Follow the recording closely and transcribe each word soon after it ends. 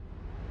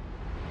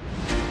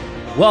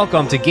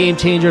Welcome to Game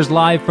Changers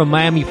live from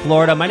Miami,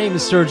 Florida. My name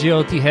is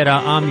Sergio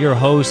Tejeda. I'm your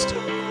host.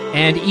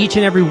 And each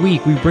and every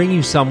week, we bring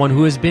you someone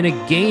who has been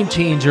a game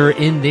changer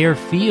in their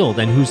field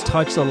and who's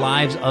touched the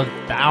lives of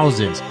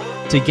thousands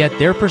to get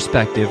their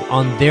perspective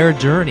on their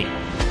journey,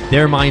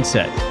 their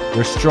mindset,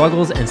 their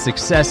struggles and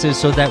successes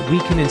so that we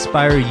can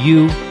inspire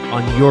you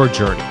on your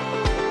journey.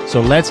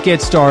 So let's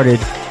get started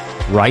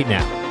right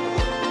now.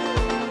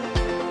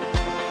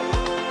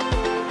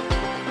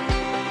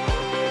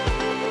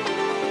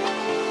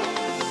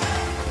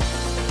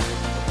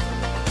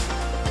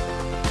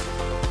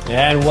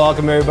 And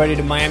welcome everybody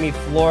to Miami,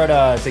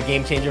 Florida. It's a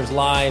Game Changers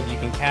Live. You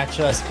can catch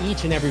us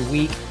each and every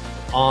week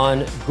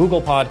on Google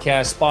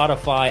Podcasts,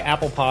 Spotify,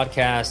 Apple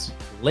Podcasts,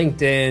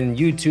 LinkedIn,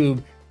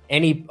 YouTube,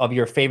 any of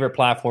your favorite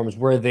platforms.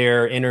 We're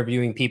there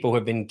interviewing people who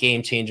have been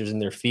game changers in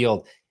their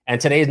field. And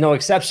today is no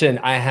exception.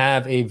 I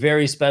have a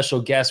very special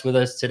guest with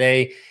us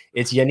today.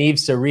 It's Yaniv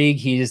Sarig.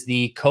 He is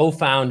the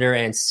co-founder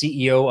and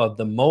CEO of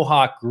the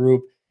Mohawk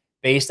Group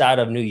based out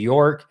of New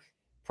York.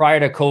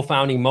 Prior to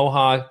co-founding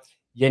Mohawk,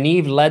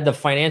 Yaniv led the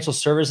financial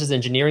services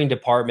engineering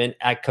department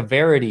at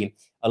Coverity,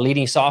 a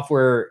leading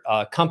software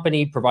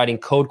company providing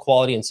code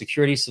quality and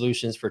security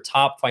solutions for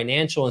top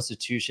financial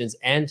institutions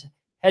and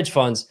hedge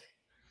funds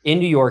in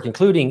New York,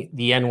 including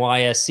the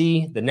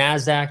NYSE, the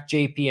NASDAQ,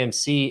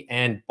 JPMC,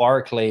 and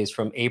Barclays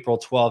from April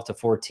 12 to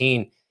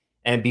 14.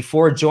 And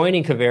before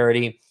joining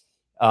Coverity,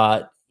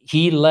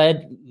 he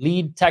led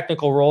lead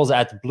technical roles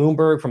at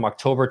Bloomberg from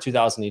October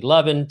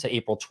 2011 to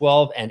April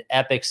 12 and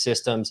Epic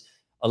Systems,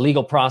 a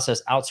legal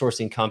process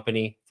outsourcing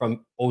company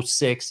from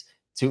 06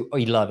 to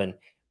 11.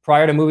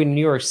 Prior to moving to New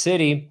York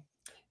City,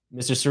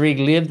 Mr. Sarig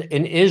lived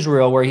in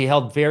Israel, where he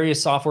held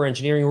various software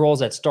engineering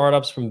roles at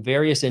startups from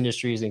various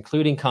industries,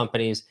 including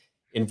companies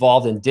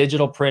involved in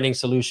digital printing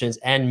solutions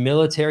and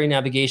military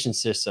navigation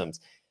systems.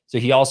 So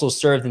he also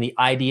served in the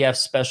IDF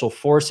Special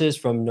Forces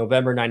from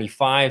November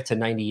 95 to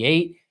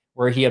 98,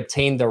 where he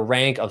obtained the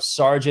rank of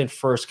Sergeant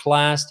First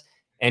Class,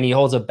 and he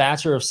holds a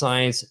Bachelor of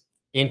Science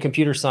in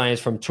computer science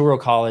from Touro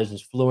College,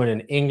 is fluent in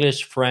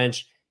English,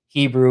 French,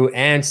 Hebrew,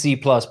 and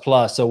C++.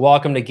 So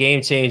welcome to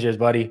Game Changers,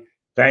 buddy.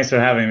 Thanks for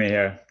having me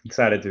here.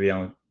 Excited to be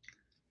on.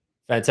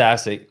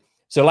 Fantastic.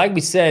 So like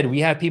we said, we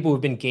have people who've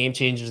been game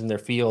changers in their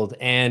field,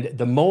 and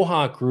the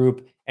Mohawk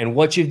Group and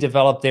what you've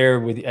developed there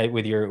with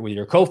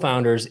your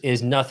co-founders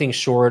is nothing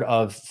short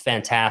of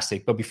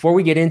fantastic. But before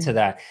we get into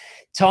that,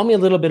 tell me a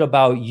little bit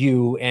about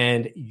you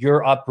and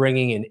your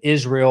upbringing in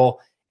Israel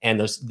and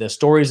the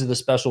stories of the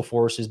Special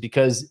Forces,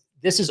 because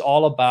this is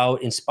all about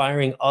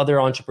inspiring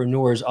other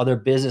entrepreneurs, other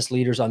business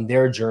leaders on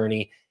their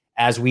journey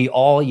as we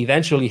all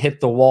eventually hit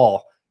the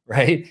wall,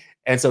 right?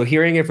 And so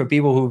hearing it from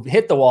people who've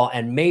hit the wall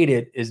and made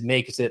it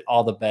makes it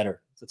all the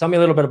better. So tell me a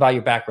little bit about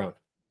your background.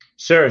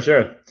 Sure.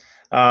 So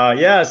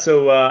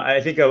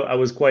I think I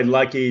was quite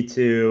lucky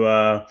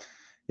to,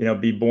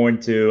 be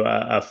born to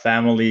a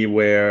family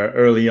where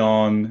early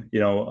on,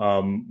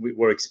 we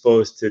were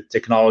exposed to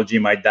technology.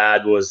 My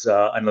dad was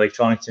an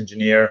electronics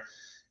engineer.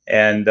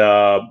 And,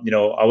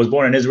 I was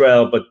born in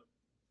Israel, but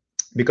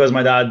because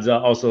my dad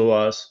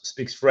also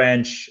speaks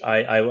French,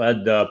 I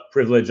had the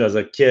privilege as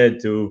a kid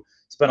to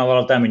spend a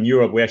lot of time in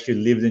Europe. We actually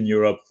lived in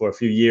Europe for a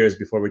few years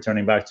before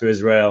returning back to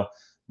Israel.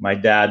 My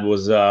dad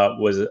was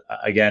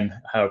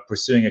again,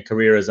 pursuing a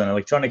career as an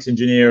electronics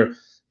engineer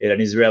at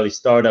an Israeli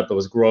startup that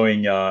was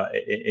growing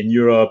in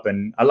Europe,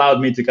 and allowed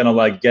me to kind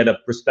of get a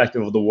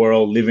perspective of the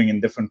world. Living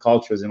in different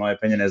cultures, in my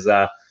opinion, is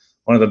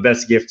one of the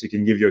best gifts you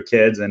can give your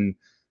kids, and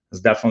has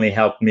definitely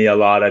helped me a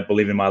lot, I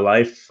believe, in my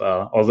life.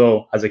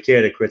 Although as a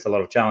kid, it creates a lot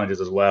of challenges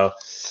as well.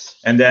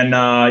 And then,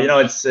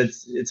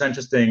 it's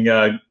interesting,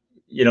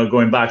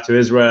 going back to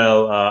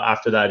Israel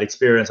after that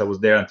experience. I was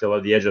there until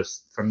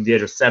from the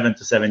age of 7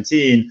 to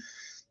 17.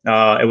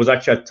 It was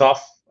actually a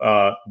tough,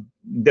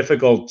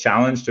 difficult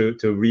challenge to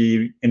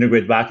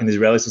reintegrate back in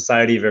Israeli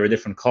society, very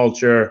different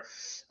culture.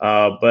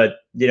 But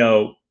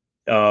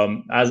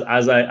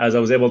as I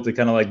was able to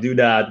kind of do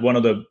that,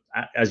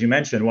 as you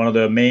mentioned, one of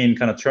the main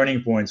kind of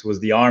turning points was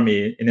the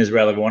army in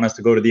Israel. Everyone has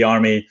to go to the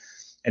army,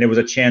 and it was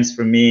a chance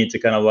for me to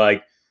kind of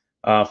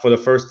for the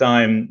first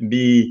time,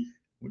 be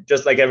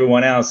just like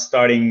everyone else,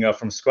 starting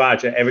from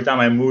scratch. Every time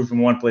I moved from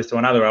one place to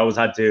another, I always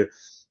had to,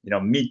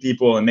 meet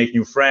people and make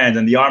new friends.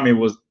 And the army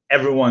was,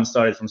 everyone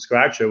started from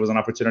scratch. It was an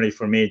opportunity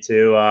for me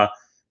to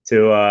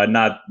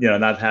not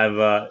have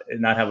a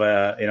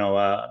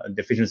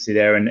deficiency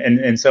there.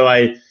 And so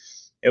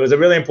it was a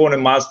really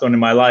important milestone in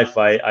my life.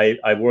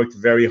 I worked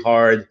very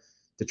hard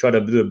to try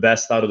to do the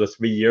best out of the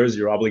 3 years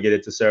you're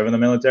obligated to serve in the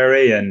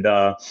military. And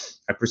I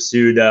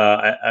pursued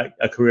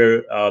a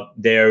career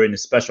there in the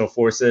Special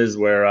Forces,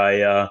 where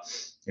I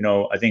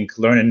think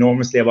learned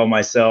enormously about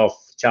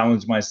myself,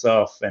 challenged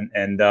myself.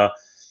 And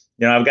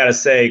I've got to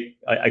say,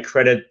 I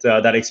credit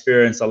that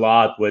experience a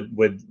lot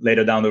with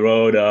later down the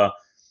road,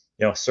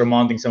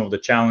 surmounting some of the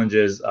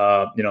challenges,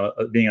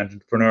 being an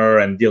entrepreneur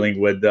and dealing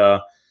with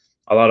a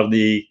lot of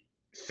the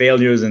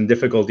failures and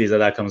difficulties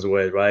that comes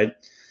with, right?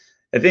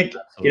 I think,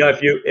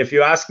 if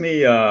you ask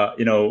me,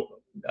 to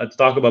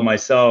talk about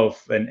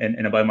myself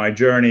and about my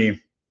journey,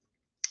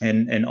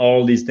 and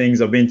all these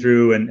things I've been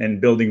through and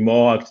building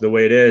Mohawk the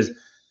way it is,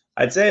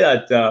 I'd say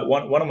that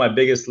one of my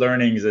biggest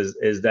learnings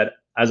is that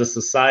as a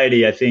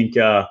society, I think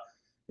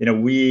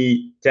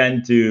we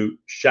tend to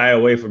shy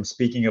away from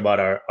speaking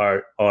about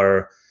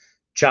our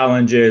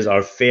challenges,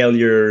 our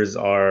failures,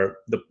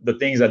 the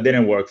things that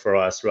didn't work for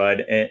us,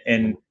 right?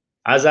 And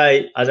as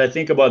I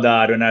think about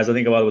that, and as I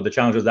think about what the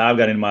challenges that I've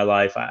got in my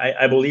life,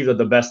 I believe that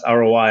the best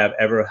ROI I've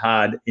ever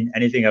had in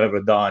anything I've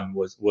ever done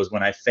was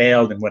when I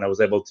failed and when I was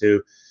able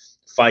to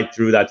fight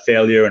through that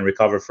failure and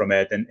recover from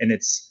it. And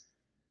it's,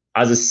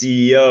 as a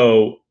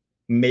CEO,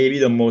 maybe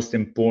the most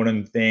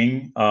important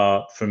thing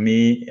for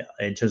me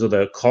in terms of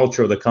the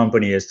culture of the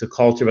company is to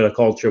cultivate a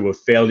culture where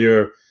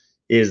failure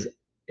is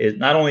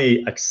not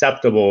only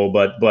acceptable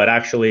but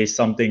actually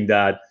something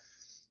that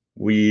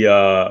we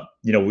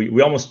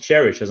we almost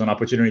cherish as an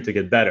opportunity to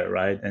get better,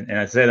 right? And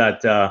I'd say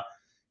that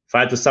if I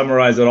had to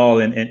summarize it all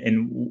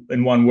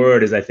in one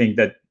word, is I think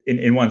that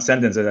in one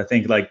sentence is I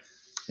think like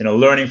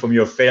learning from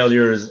your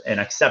failures and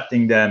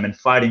accepting them and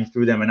fighting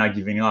through them and not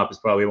giving up is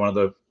probably one of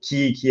the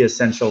key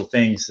essential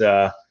things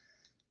that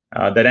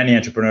any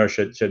entrepreneur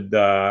should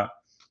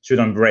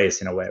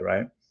embrace in a way,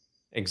 right?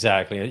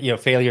 Exactly.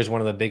 Failure is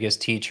one of the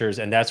biggest teachers,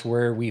 and that's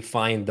where we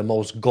find the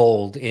most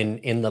gold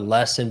in the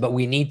lesson. But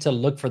we need to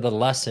look for the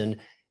lesson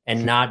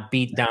and not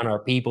beat down our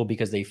people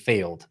because they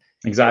failed.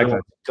 Exactly.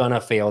 Everyone's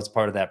gonna fail. It's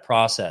part of that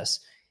process.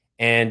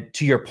 And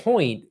to your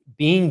point,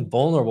 being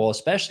vulnerable,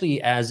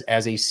 especially as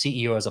a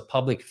CEO, as a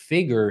public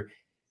figure,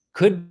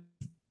 could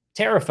be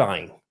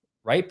terrifying,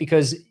 right?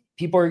 Because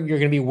you're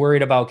going to be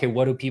worried about, okay,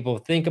 what do people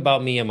think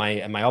about me? Am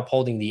I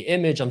upholding the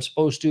image I'm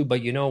supposed to?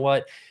 But you know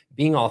what?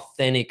 Being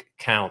authentic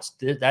counts.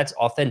 That's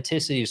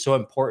authenticity is so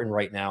important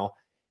right now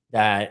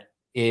that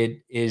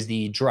it is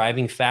the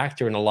driving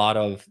factor in a lot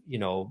of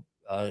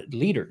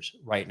leaders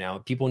right now.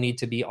 People need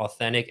to be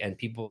authentic, and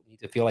people need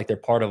to feel like they're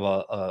part of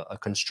a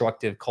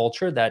constructive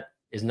culture that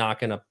is not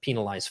going to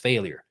penalize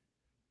failure.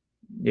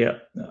 Yeah,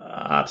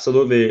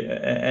 absolutely.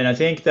 And I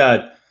think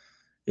that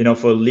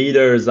for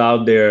leaders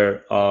out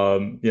there,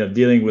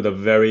 dealing with a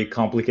very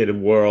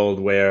complicated world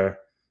where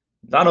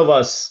none of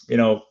us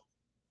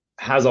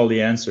has all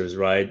the answers,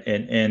 right?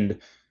 And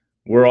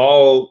we're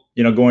all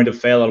going to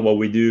fail at what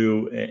we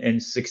do.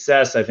 And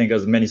success, I think,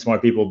 as many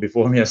smart people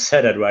before me have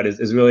said it, right,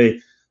 is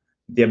really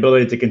the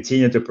ability to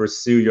continue to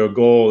pursue your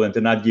goal and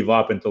to not give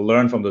up and to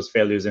learn from those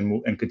failures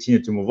and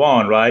continue to move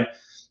on, right?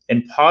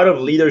 And part of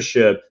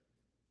leadership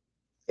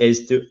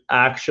is to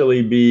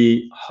actually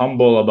be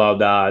humble about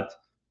that,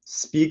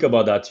 speak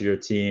about that to your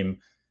team,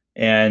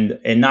 and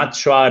not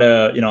try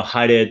to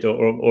hide it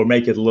or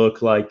make it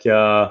look like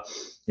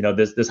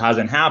this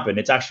hasn't happened.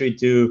 It's actually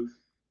to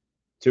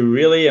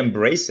really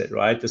embrace it,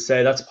 right? To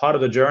say that's part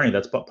of the journey.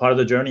 That's part of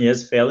the journey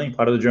is failing.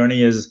 Part of the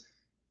journey is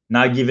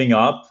not giving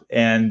up.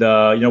 And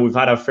we've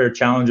had our fair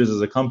challenges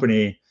as a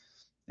company.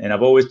 And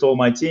I've always told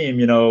my team,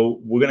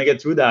 we're going to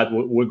get through that.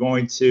 We're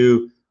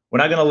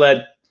not going to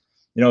let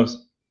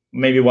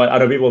maybe what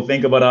other people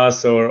think about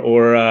us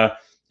or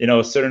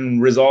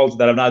certain results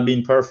that have not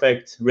been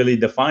perfect really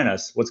define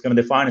us. What's going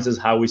to define us is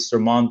how we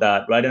surmount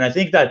that, right? And I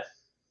think that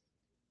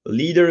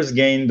leaders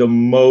gain the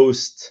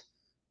most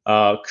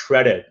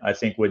credit, I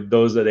think, with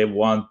those that they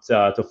want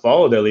to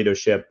follow their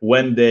leadership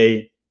when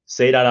they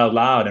say that out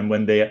loud and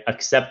when they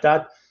accept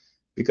that,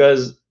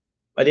 because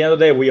at the end of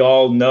the day, we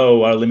all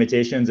know our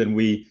limitations, and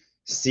we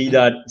seeing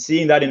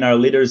that in our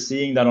leaders,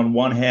 seeing that on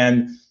one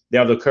hand they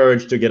have the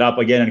courage to get up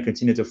again and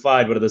continue to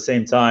fight, but at the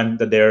same time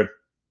that they're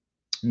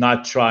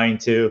not trying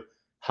to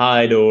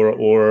hide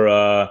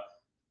or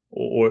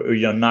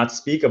not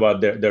speak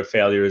about their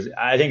failures.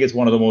 I think it's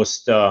one of the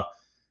most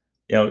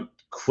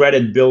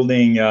credit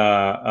building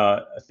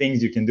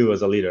things you can do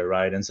as a leader,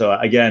 right? And so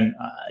again,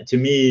 to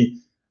me,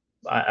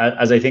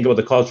 as I think about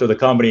the culture of the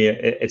company,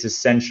 it's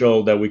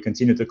essential that we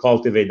continue to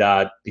cultivate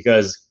that,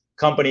 because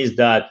companies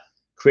that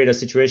create a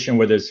situation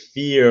where there's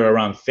fear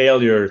around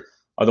failure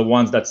are the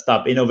ones that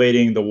stop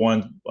innovating. The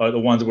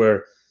ones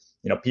where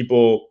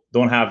people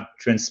don't have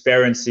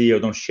transparency or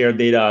don't share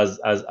data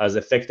as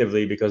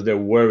effectively because they're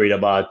worried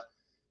about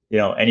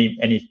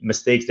any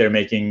mistakes they're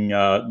making.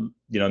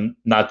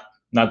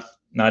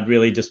 Not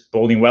really just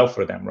boding well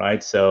for them,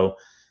 right? So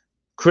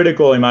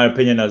critical, in my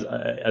opinion, as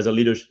a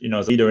leader,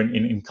 as a leader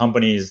in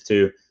companies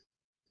to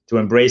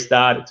embrace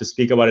that, to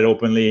speak about it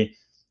openly.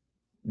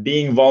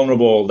 Being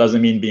vulnerable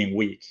doesn't mean being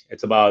weak.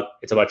 It's about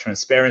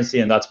transparency,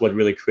 and that's what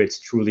really creates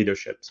true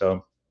leadership.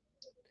 So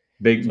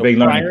big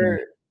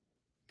learning.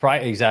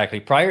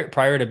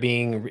 Prior to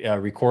being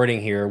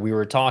recording here, we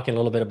were talking a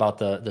little bit about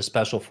the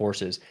special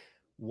forces.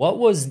 What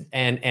was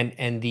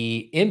and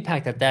the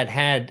impact that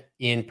had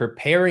in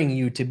preparing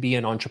you to be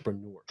an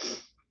entrepreneur?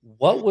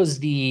 What was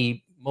the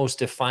most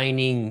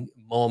defining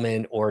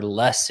moment or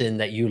lesson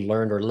that you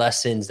learned, or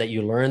lessons that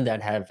you learned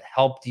that have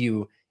helped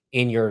you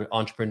in your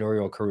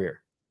entrepreneurial career?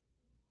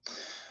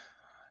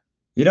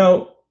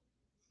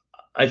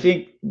 I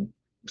think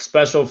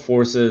special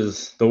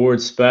forces, the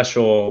word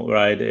special,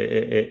 right?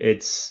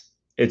 It's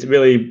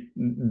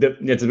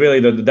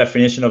the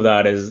definition of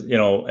that is,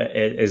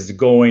 is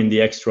going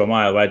the extra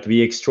mile, right? To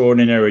be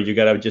extraordinary, you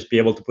got to just be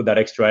able to put that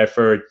extra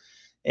effort.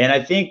 And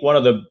I think one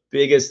of the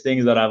biggest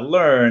things that I've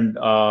learned,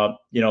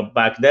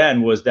 back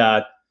then was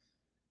that,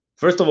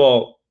 first of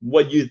all,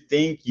 what you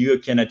think you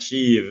can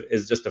achieve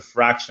is just a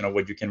fraction of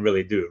what you can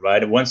really do,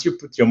 right? Once you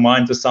put your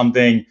mind to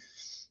something,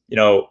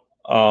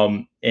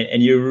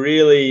 and you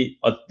really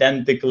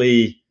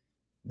authentically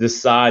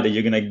decide that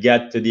you're going to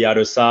get to the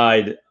other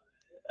side,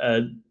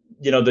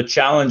 the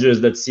challenges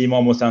that seem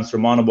almost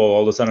unsurmountable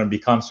all of a sudden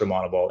become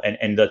surmountable,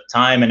 and the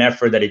time and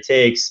effort that it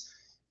takes,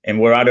 and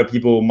where other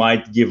people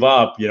might give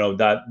up,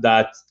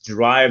 that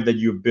drive that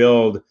you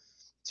build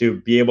to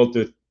be able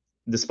to,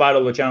 despite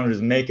all the challenges,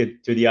 make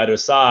it to the other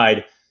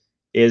side,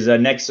 is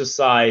an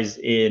exercise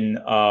in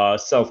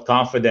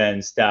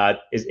self-confidence that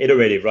is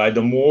iterative, right?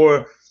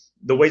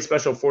 The way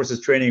special forces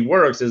training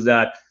works is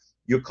that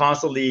you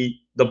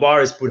constantly, the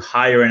bar is put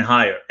higher and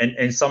higher,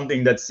 and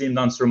something that seemed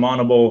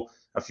unsurmountable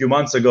a few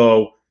months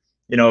ago,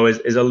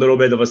 is a little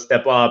bit of a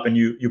step up, and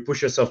you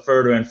push yourself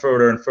further and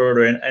further and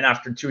further. And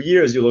after 2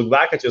 years, you look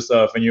back at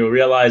yourself and you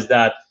realize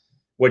that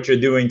what you're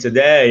doing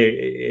today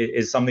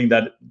is something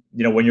that,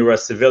 when you were a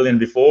civilian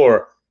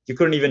before, you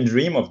couldn't even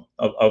dream of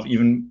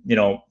even,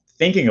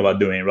 thinking about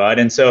doing, right?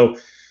 And so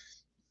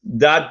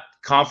that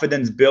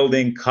confidence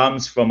building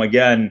comes from,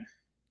 again,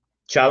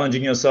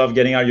 challenging yourself,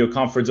 getting out of your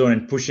comfort zone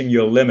and pushing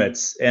your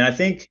limits. And I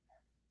think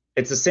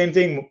it's the same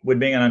thing with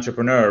being an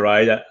entrepreneur,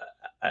 right?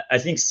 I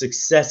think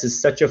success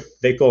is such a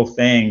fickle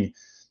thing.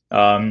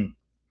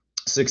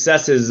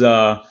 Success is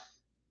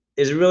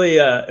really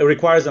it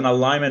requires an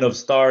alignment of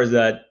stars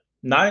that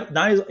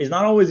is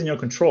not always in your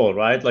control,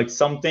 right? Like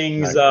some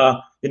things,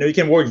 right. You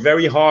can work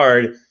very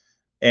hard,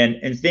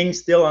 and things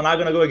still are not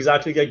going to go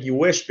exactly like you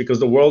wish, because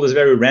the world is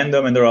very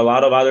random and there are a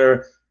lot of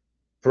other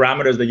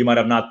parameters that you might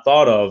have not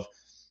thought of.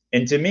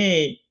 And to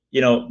me,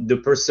 the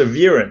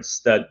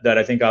perseverance that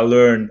I think I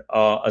learned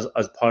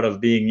as part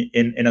of being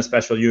in a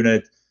special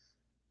unit,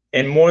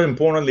 and more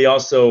importantly,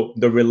 also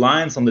the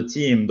reliance on the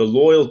team, the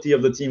loyalty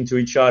of the team to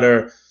each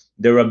other,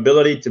 their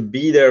ability to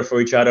be there for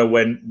each other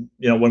when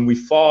we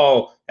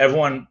fall,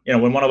 everyone,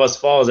 when one of us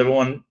falls,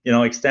 everyone,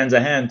 extends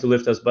a hand to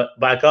lift us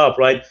back up,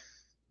 right?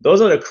 Those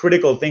are the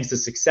critical things to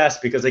success,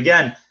 because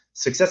again,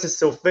 success is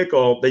so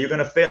fickle that you're going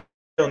to fail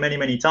many,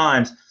 many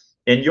times.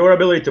 And your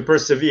ability to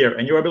persevere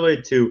and your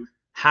ability to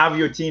have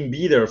your team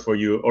be there for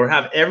you, or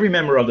have every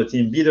member of the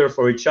team be there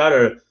for each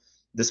other,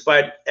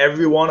 despite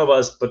every one of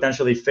us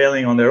potentially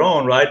failing on their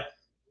own, right,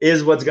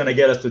 is what's going to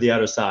get us to the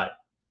other side.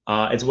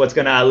 It's what's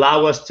going to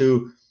allow us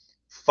to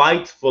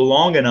fight for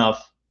long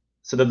enough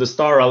so that the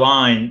stars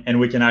align and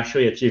we can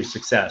actually achieve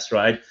success,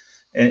 right?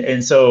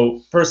 And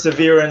so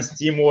perseverance,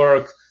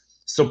 teamwork,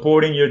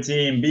 supporting your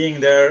team,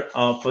 being there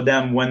for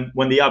them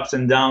when the ups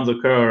and downs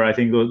occur, I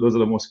think those are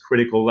the most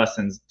critical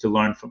lessons to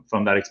learn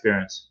from that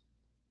experience.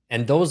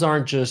 And those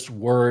aren't just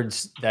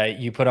words that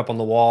you put up on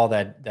the wall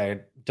that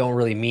don't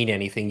really mean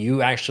anything.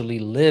 You actually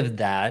live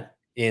that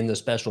in the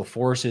special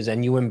forces,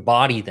 and you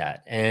embody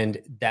that. And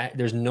that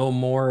there's no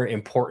more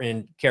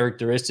important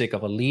characteristic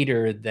of a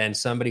leader than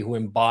somebody who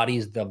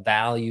embodies the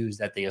values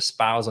that they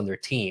espouse on their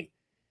team.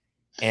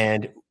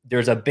 And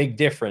there's a big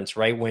difference,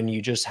 right? When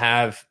you just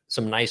have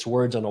some nice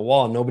words on a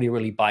wall, nobody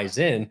really buys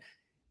in.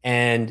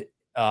 And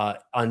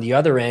on the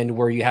other end,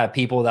 where you have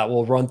people that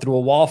will run through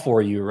a wall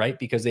for you, right?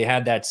 Because they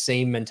have that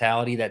same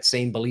mentality, that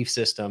same belief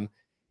system.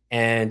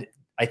 And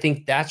I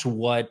think that's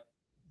what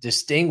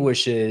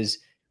distinguishes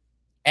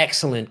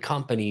excellent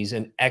companies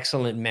and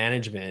excellent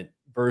management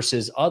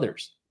versus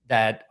others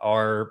that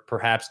are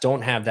perhaps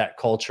don't have that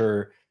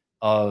culture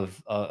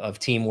of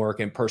teamwork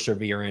and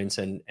perseverance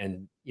and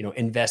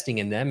investing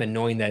in them and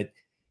knowing that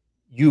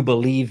you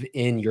believe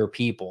in your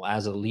people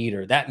as a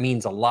leader. That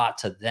means a lot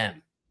to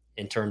them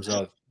in terms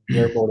of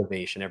their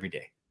motivation every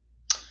day.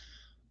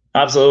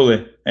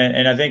 Absolutely.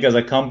 And I think as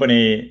a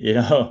company,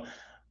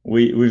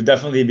 we've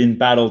definitely been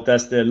battle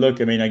tested.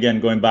 Look, I mean, again,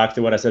 going back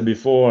to what I said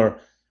before,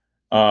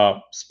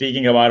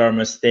 speaking about our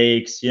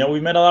mistakes,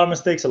 we've made a lot of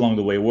mistakes along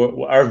the way.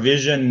 Our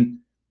vision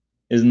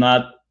is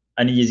not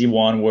an easy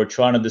one. We're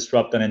trying to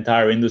disrupt an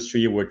entire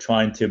industry. We're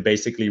trying to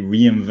basically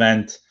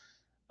reinvent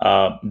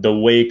the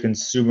way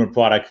consumer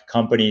product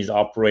companies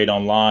operate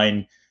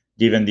online,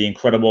 given the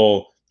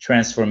incredible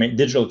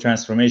digital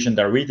transformation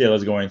that retail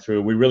is going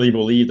through. We really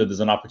believe that there's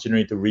an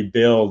opportunity to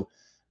rebuild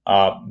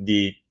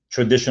the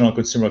traditional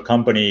consumer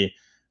company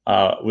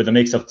with a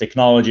mix of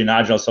technology and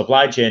agile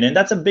supply chain. And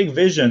that's a big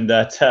vision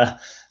that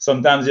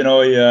sometimes,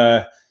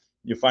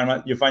 you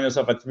find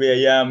yourself at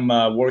 3 a.m.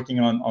 Working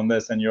on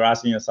this, and you're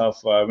asking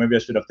yourself, maybe I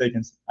should have maybe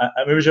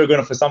I should have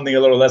gone for something a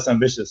little less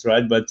ambitious,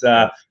 right? But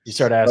you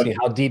start asking,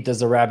 how deep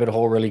does the rabbit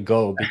hole really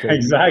go? Because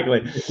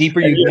exactly, the deeper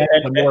you get,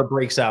 the more it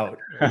breaks out.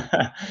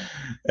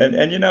 and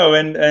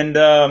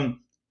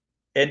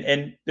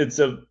it's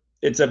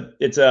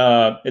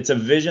a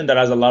vision that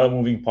has a lot of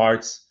moving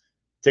parts: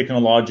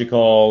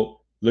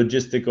 technological,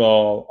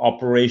 logistical,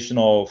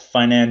 operational,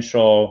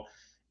 financial,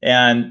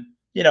 and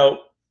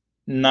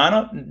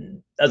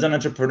as an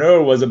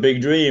entrepreneur was a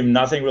big dream.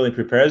 Nothing really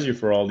prepares you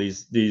for all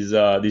these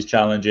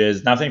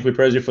challenges. Nothing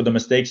prepares you for the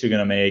mistakes you're going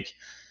to make.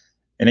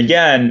 And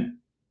again,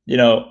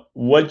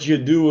 what you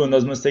do when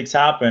those mistakes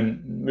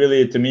happen,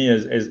 really, to me,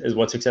 is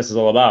what success is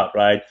all about,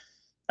 right?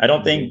 I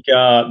don't think,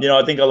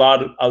 I think a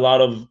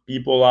lot of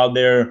people out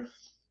there,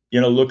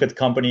 look at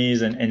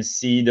companies and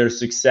see their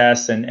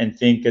success and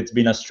think it's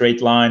been a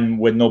straight line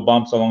with no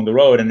bumps along the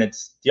road. And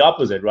it's the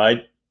opposite,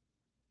 right?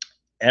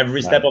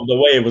 Every step of the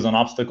way was an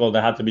obstacle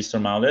that had to be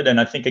surmounted.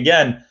 And I think,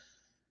 again,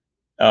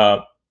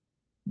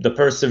 the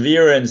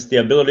perseverance, the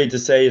ability to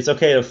say it's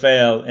okay to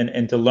fail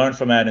and to learn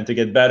from it and to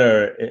get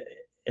better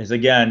is,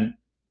 again,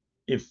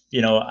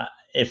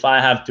 if I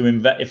have to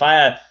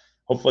invest,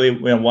 hopefully,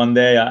 one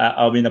day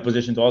I'll be in a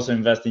position to also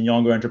invest in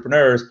younger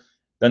entrepreneurs.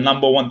 The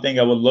number one thing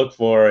I would look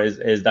for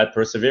is that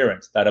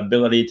perseverance, that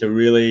ability to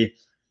really,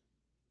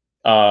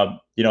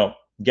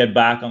 get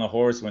back on the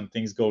horse when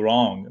things go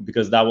wrong,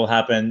 because that will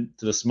happen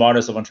to the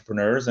smartest of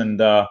entrepreneurs,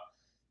 and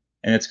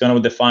it's going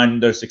to define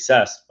their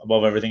success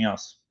above everything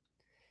else.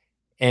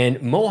 And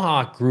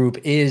Mohawk Group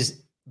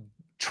is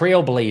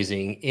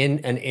trailblazing in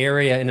an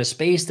area, in a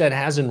space that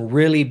hasn't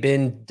really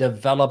been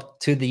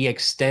developed to the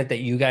extent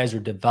that you guys are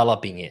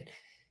developing it.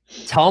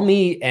 Tell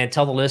me and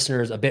tell the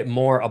listeners a bit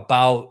more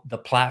about the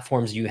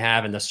platforms you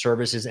have and the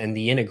services and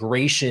the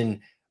integration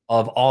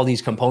of all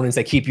these components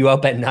that keep you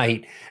up at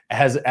night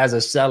as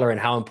a seller, and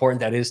how important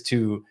that is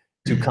to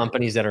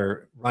companies that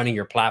are running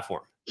your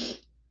platform.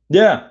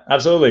 Yeah,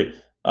 absolutely.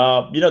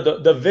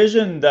 The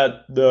vision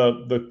that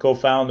the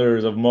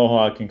co-founders of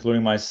Mohawk,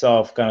 including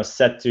myself, kind of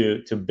set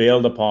to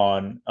build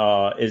upon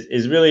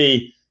is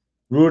really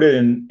rooted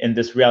in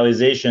this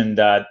realization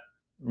that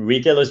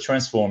retail is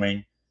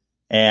transforming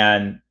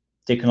and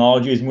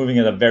technology is moving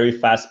at a very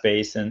fast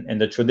pace, and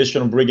the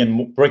traditional brick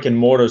and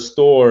mortar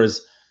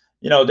stores,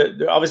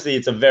 obviously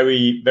it's a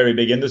very, very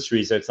big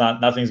industry, so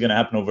nothing's going to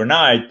happen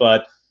overnight,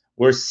 but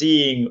we're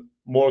seeing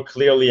more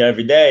clearly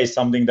every day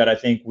something that I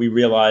think we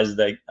realized,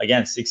 that,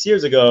 again, 6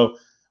 years ago,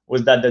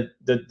 was that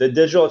the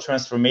digital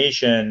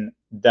transformation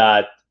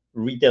that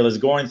retail is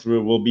going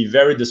through will be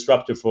very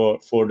disruptive for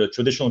the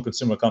traditional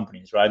consumer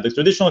companies, right? The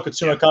traditional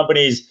consumer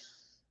companies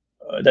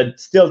that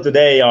still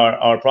today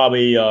are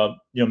probably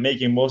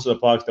making most of the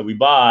products that we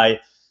buy,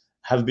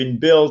 have been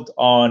built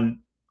on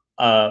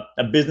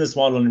a business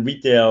model in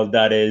retail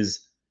that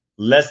is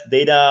less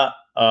data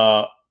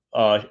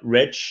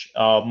rich,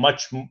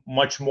 much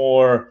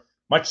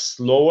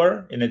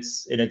slower in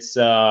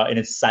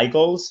its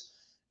cycles,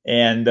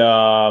 and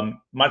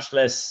much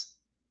less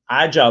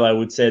agile, I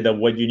would say, than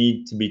what you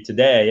need to be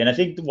today. And I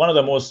think one of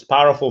the most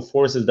powerful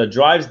forces that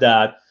drives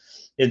that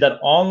is that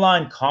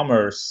online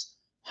commerce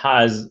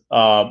has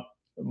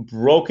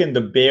broken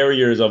the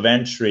barriers of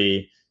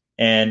entry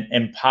and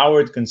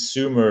empowered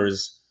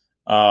consumers,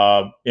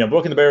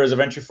 broken the barriers of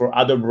entry for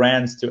other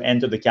brands to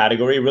enter the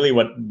category. Really,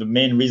 what the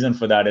main reason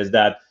for that is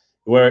that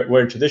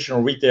where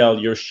traditional retail,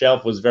 your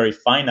shelf was very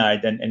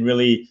finite, and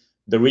really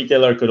the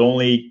retailer could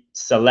only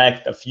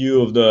select a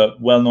few of the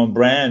well-known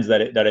brands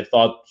that it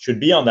thought should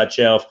be on that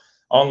shelf.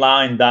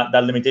 Online, that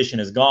limitation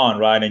is gone,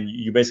 right? And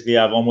you basically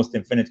have almost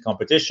infinite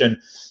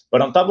competition.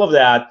 But on top of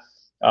that,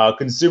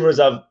 consumers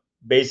have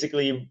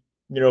basically,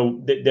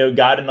 they've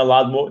gotten a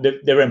lot more,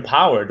 they're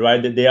empowered,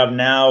 right? They have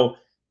now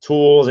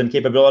tools and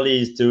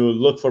capabilities to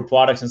look for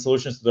products and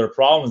solutions to their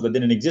problems that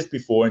didn't exist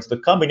before. And so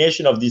the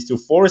combination of these two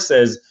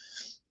forces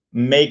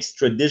makes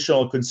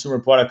traditional consumer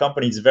product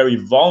companies very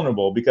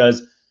vulnerable,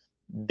 because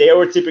they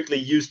were typically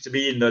used to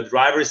be in the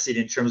driver's seat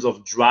in terms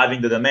of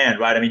driving the demand,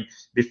 right? I mean,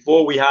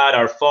 before we had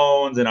our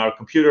phones and our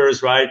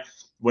computers, right?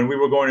 When we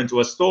were going into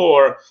a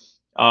store,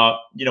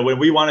 when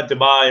we wanted to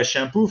buy a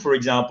shampoo, for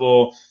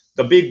example,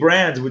 the big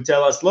brands would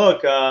tell us,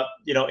 look,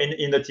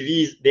 in the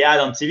TVs, the ad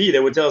on TV, they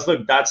would tell us,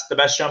 look, that's the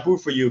best shampoo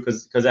for you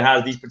because it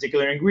has these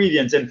particular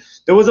ingredients. And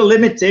there was a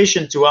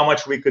limitation to how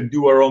much we could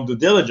do our own due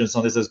diligence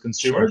on this as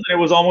consumers. Sure. And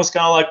it was almost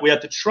kind of like we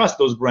had to trust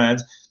those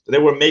brands that they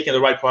were making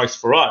the right products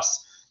for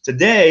us.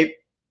 Today,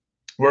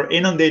 we're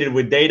inundated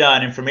with data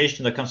and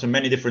information that comes from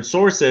many different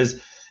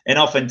sources. And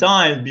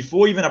oftentimes,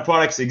 before even a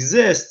product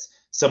exists,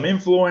 some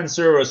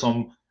influencer or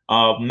some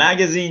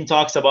magazine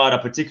talks about a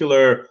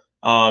particular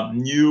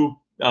new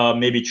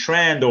maybe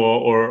trend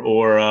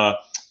or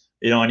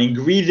an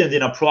ingredient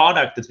in a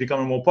product that's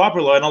becoming more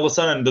popular, and all of a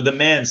sudden the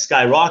demand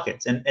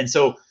skyrockets. And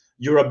so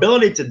your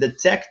ability to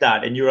detect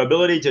that and your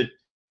ability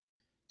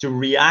to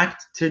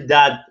react to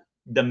that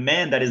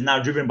demand that is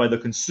now driven by the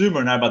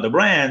consumer, not by the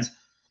brands,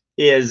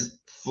 is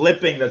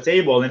flipping the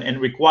table and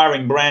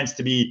requiring brands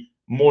to be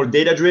more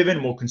data-driven,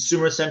 more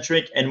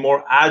consumer-centric, and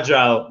more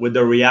agile with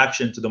their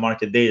reaction to the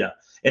market data.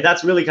 And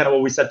that's really kind of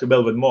what we set to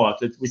build with Mohawk.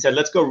 We said,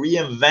 let's go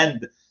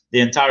reinvent the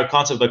entire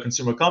concept of a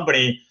consumer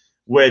company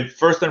with,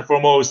 first and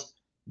foremost,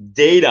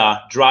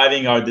 data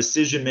driving our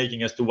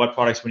decision-making as to what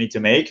products we need to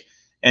make.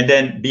 And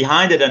then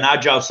behind it, an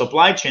agile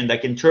supply chain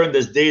that can turn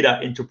this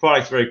data into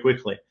products very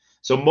quickly.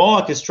 So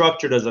Mohawk is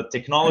structured as a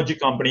technology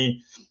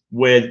company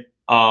with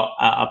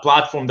a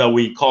platform that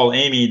we call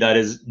Amy, that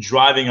is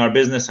driving our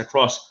business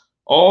across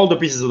all the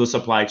pieces of the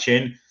supply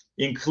chain.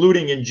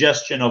 including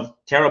ingestion of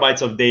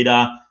terabytes of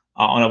data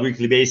on a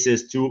weekly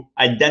basis to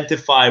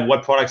identify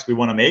what products we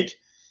want to make.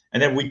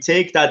 And then we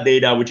take that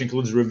data, which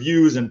includes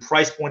reviews and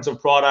price points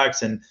of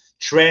products and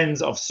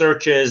trends of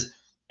searches,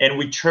 and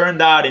we turn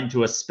that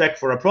into a spec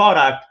for a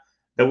product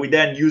that we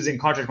then, using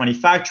contract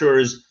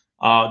manufacturers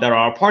that are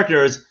our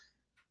partners,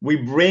 we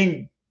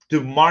bring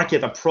to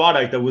market a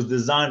product that was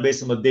designed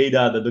based on the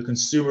data that the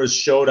consumers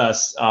showed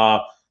us,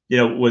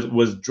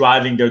 was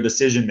driving their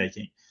decision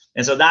making.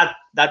 And so that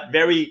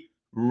very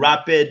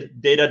rapid,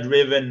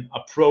 data-driven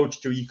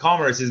approach to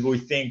e-commerce is what we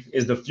think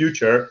is the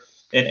future,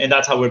 and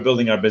that's how we're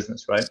building our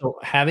business, right? So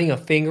having a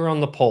finger on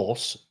the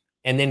pulse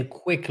and then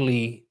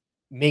quickly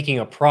making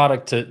a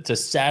product to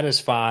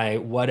satisfy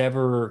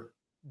whatever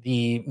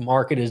the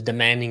market is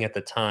demanding at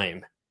the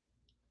time.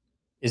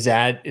 Is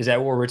that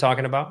what we're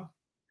talking about?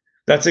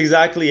 That's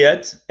exactly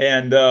it.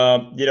 And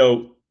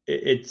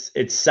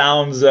it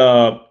sounds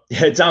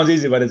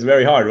easy, but it's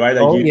very hard, right?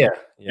 Like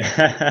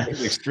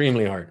it's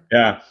extremely hard.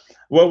 Yeah.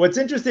 Well, what's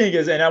interesting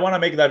is, and I want to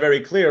make that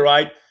very clear,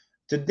 right?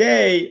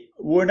 Today,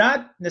 we're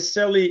not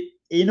necessarily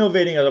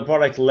innovating at the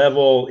product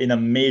level in a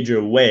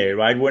major way,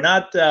 right? We're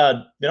not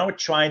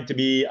trying to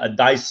be a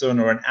Dyson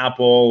or an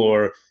Apple,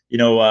 or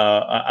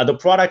at the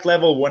product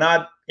level, we're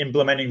not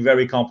implementing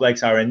very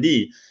complex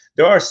R&D.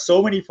 There are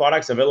so many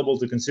products available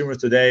to consumers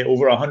today,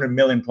 over 100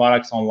 million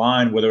products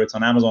online, whether it's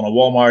on Amazon or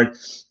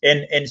Walmart,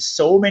 and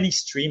so many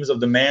streams of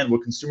demand where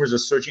consumers are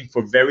searching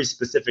for very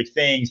specific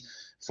things.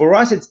 For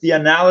us, it's the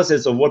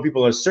analysis of what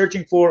people are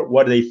searching for,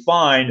 what they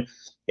find,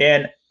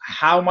 and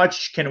how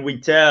much can we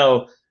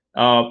tell,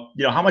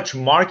 how much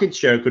market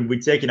share could we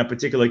take in a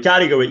particular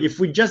category if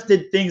we just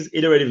did things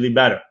iteratively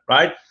better,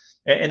 right?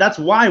 And that's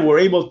why we're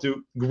able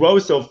to grow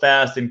so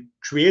fast and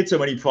create so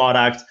many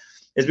products,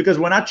 is because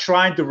we're not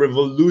trying to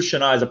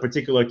revolutionize a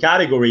particular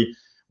category.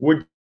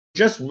 We're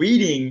just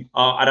reading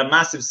at a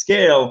massive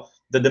scale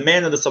the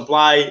demand and the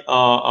supply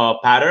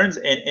patterns,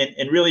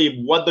 and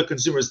really what the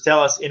consumers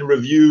tell us in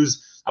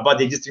reviews about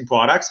the existing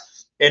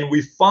products. And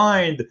we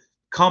find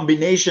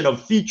combination of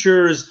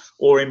features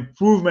or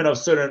improvement of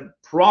certain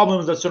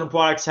problems that certain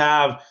products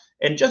have.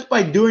 And just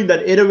by doing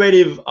that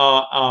iterative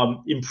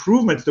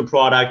improvements to the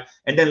product,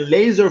 and then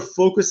laser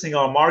focusing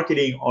our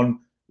marketing on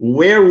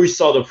where we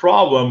saw the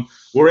problem,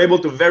 we're able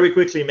to very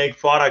quickly make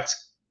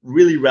products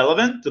really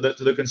relevant to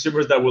the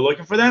consumers that we're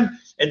looking for them,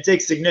 and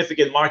take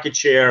significant market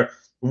share,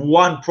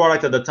 one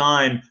product at a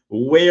time,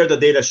 where the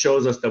data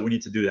shows us that we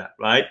need to do that,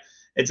 right?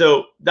 And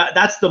so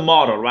that's the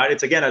model, right?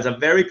 It's, again, as a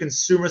very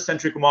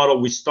consumer-centric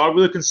model. We start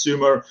with a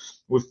consumer,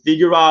 we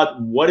figure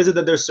out what is it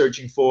that they're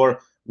searching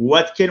for,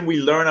 what can we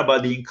learn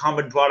about the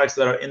incumbent products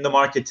that are in the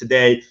market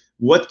today,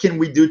 what can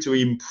we do to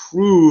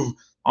improve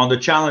on the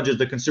challenges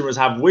the consumers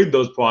have with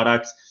those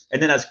products,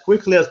 and then as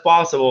quickly as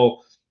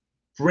possible,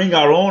 bring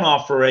our own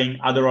offering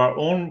under our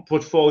own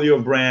portfolio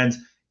of brands,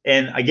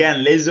 and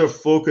again, laser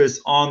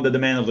focus on the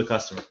demand of the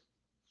customer.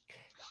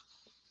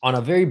 On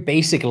a very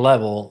basic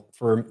level,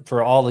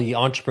 for all the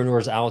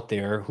entrepreneurs out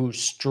there who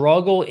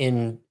struggle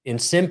in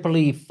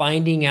simply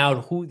finding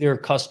out who their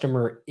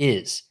customer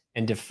is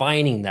and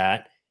defining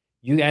that,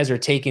 you guys are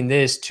taking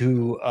this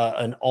to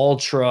an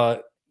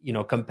ultra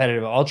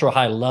competitive, ultra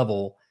high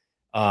level.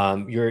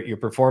 You're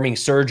performing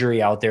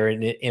surgery out there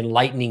in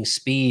lightning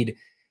speed.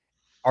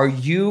 Are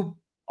you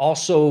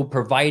also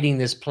providing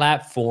this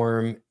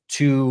platform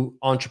to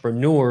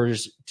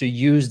entrepreneurs to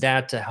use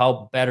that to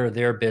help better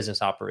their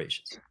business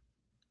operations?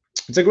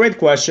 It's a great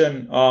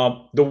question.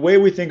 The way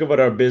we think about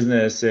our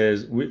business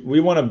is we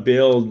want to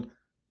build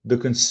the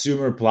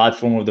consumer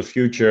platform of the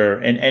future.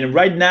 And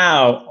right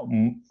now,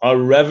 our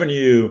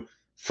revenue,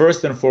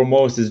 first and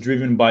foremost, is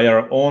driven by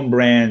our own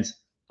brands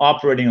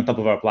operating on top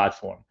of our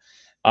platform.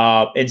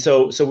 And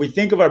so we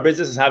think of our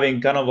business as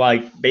having kind of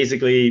like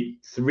basically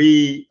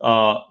three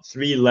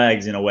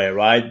legs in a way,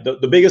 right?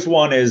 The biggest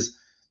one is,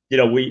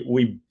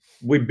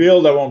 we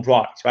build our own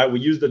products, right? We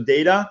use the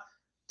data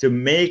to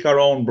make our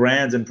own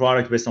brands and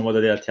products based on what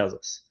the data tells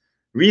us.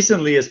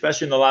 Recently,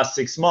 especially in the last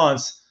 6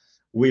 months,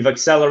 we've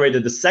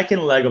accelerated the second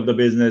leg of the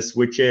business,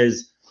 which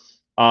is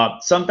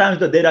sometimes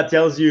the data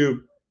tells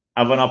you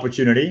of an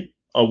opportunity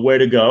of where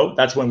to go.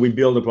 That's when we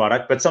build the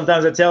product. But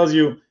sometimes it tells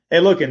you, hey,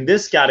 look, in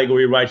this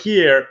category right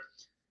here,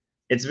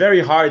 it's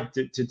very hard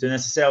to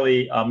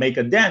necessarily make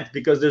a dent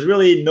because there's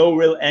really no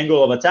real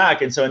angle of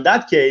attack. And so in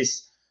that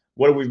case,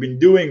 what we've been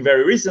doing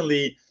very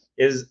recently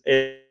is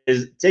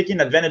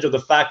taking advantage of the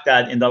fact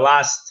that in the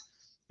last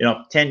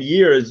 10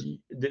 years,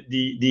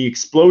 the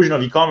explosion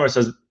of e-commerce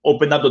has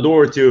opened up the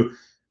door to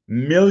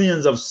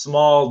millions of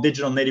small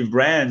digital native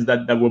brands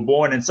that were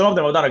born, and some of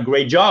them have done a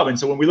great job. And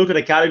so when we look at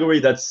a category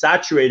that's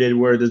saturated,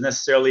 where there's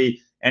necessarily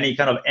any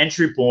kind of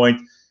entry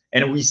point,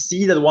 and we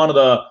see that one of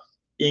the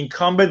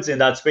incumbents in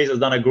that space has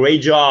done a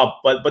great job,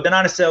 but they're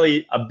not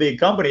necessarily a big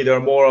company, they're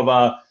more of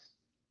a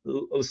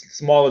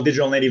small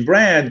digital native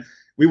brand,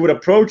 we would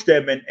approach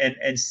them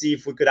and see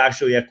if we could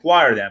actually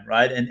acquire them,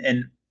 right?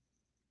 And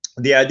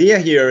the idea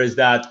here is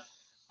that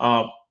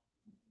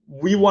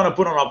we want to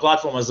put on our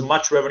platform as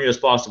much revenue as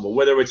possible,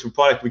 whether it's a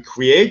product we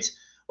create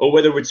or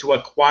whether it's to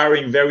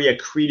acquiring very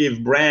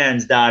accretive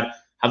brands that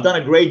have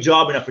done a great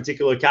job in a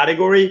particular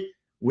category,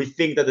 we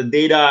think that the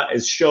data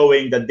is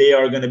showing that they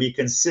are going to be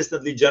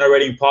consistently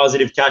generating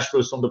positive cash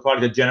flows from the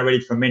product that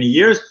generated for many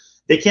years.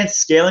 They can't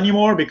scale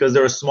anymore because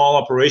they're a small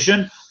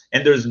operation,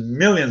 and there's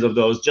millions of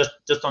those. Just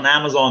on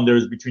Amazon,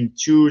 there's between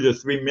 2 to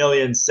 3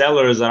 million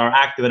sellers that are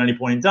active at any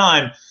point in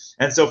time.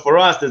 And so for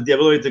us, there's the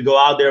ability to go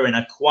out there and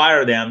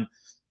acquire them,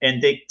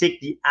 and they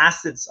take the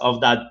assets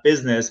of that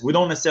business. We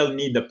don't necessarily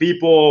need the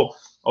people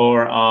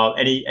or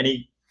any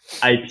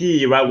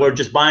IP, right? We're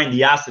just buying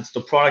the assets,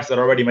 the products that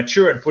are already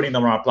mature, and putting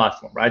them on our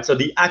platform, right? So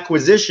the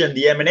acquisition,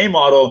 the M&A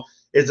model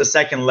is the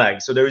second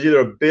leg. So there's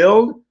either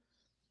build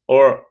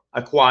or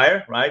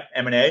acquire, right?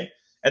 M&A.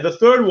 And the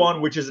third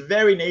one, which is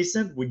very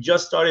nascent, we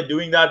just started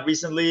doing that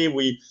recently.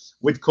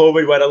 With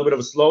COVID, we had a little bit of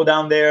a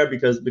slowdown there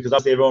because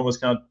obviously everyone was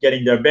kind of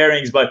getting their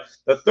bearings. But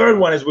the third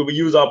one is where we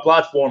use our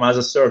platform as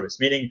a service,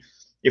 meaning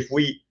if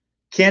we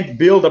can't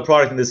build a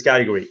product in this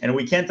category and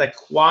we can't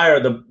acquire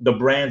the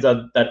brands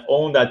that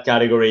own that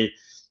category,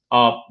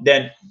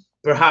 then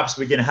perhaps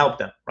we can help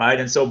them, right?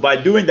 And so by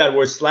doing that,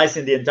 we're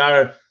slicing the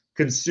entire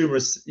consumer,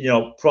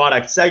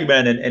 product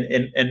segment,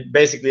 and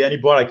basically any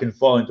product can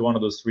fall into one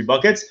of those three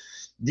buckets.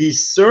 The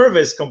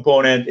service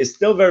component is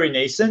still very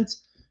nascent.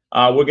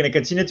 We're going to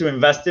continue to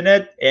invest in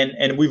it,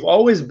 and we've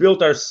always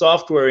built our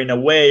software in a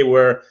way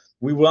where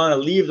we want to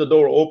leave the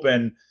door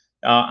open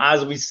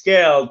as we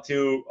scale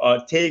to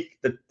take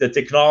the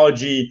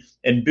technology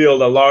and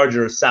build a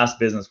larger SaaS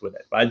business with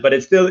it, right? But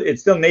it's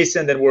still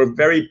nascent, and we're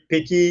very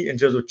picky in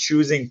terms of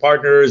choosing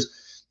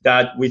partners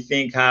that we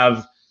think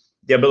have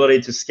the ability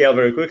to scale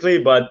very quickly.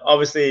 But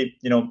obviously,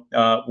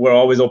 we're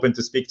always open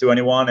to speak to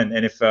anyone,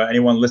 and if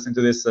anyone listening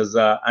to this has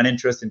an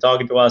interest in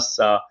talking to us,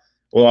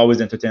 we'll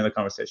always entertain the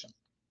conversation.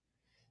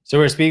 So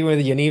we're speaking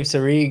with Yaniv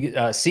Sarig,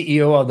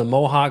 CEO of the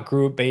Mohawk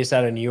Group, based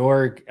out of New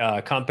York.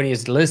 Company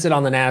is listed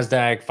on the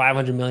NASDAQ,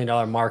 $500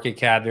 million market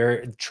cap.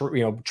 They're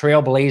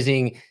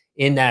trailblazing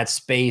in that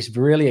space.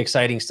 Really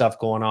exciting stuff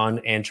going on,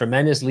 and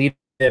tremendous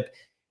leadership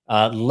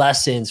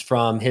lessons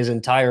from his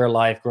entire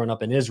life growing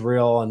up in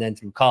Israel and then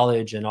through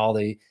college and all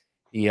the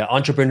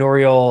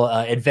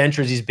entrepreneurial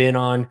adventures he's been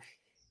on.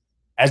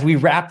 As we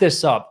wrap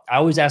this up, I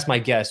always ask my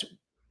guests,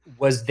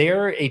 was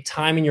there a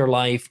time in your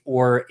life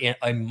or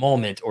a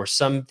moment or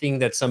something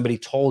that somebody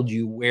told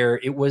you where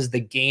it was the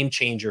game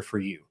changer for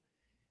you?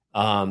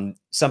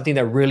 Something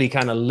that really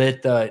kind of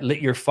lit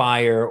your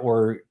fire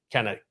or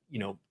kind of,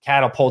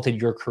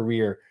 catapulted your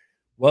career.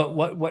 What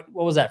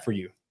was that for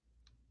you?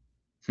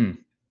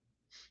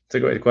 That's a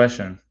great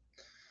question.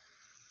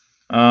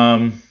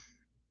 That's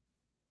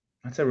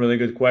a really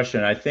good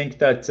question. I think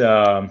that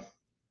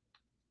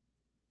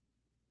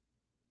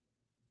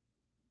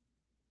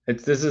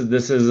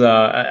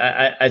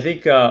I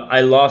think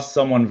I lost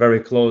someone very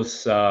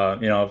close,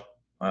 a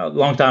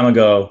long time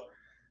ago,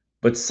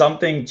 but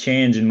something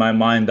changed in my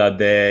mind that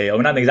day.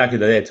 Or not exactly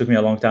the day. It took me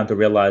a long time to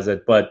realize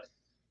it, but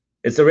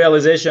it's a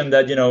realization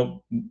that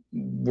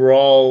we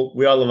all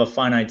have a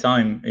finite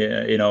time,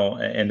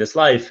 in this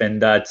life,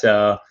 and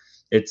that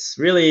it's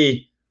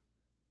really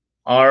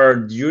our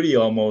duty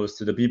almost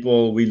to the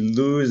people we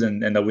lose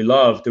and that we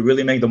love to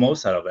really make the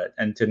most out of it,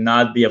 and to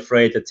not be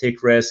afraid to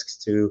take risks,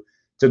 to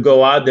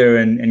go out there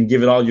and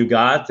give it all you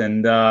got,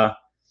 and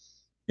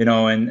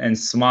and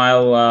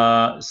smile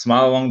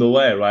along the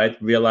way, right?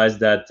 Realize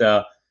that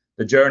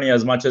the journey,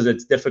 as much as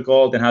it's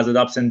difficult and has its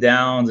ups and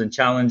downs and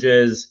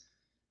challenges,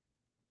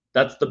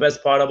 that's the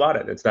best part about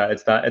it. It's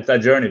that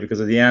journey, because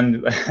at the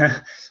end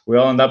we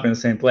all end up in the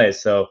same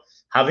place. So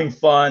having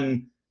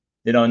fun,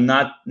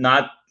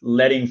 not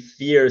letting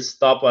fear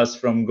stop us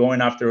from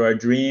going after our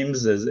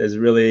dreams is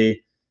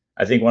really,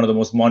 I think, one of the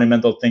most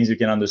monumental things you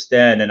can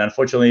understand. And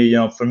unfortunately,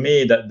 for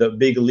me, that the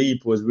big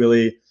leap was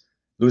really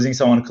losing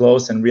someone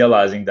close and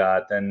realizing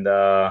that. And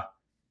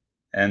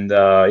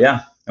it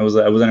was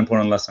an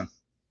important lesson.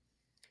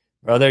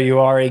 Brother, you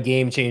are a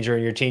game changer.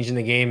 You're changing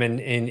the game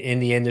in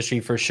the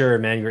industry for sure,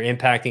 man. You're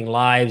impacting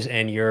lives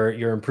and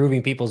you're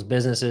improving people's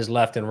businesses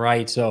left and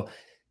right. So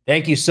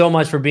thank you so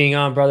much for being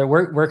on, brother.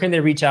 Where can they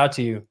reach out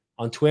to you?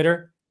 On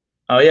Twitter?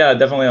 Oh yeah,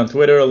 definitely on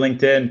Twitter or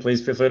LinkedIn.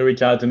 Please feel free to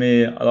reach out to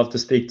me. I'd love to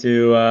speak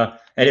to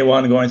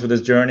anyone going through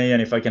this journey.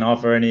 And if I can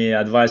offer any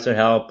advice or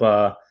help,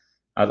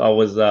 I'd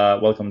always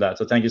welcome that.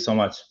 So thank you so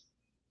much.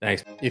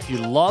 Thanks. If you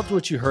loved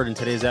what you heard in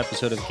today's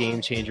episode of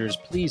Game Changers,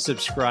 please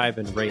subscribe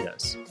and rate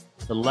us.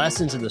 The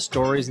lessons and the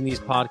stories in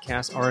these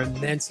podcasts are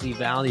immensely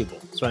valuable,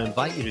 so I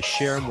invite you to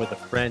share them with a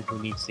friend who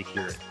needs to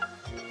hear it.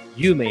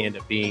 You may end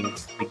up being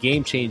the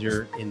game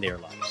changer in their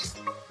lives.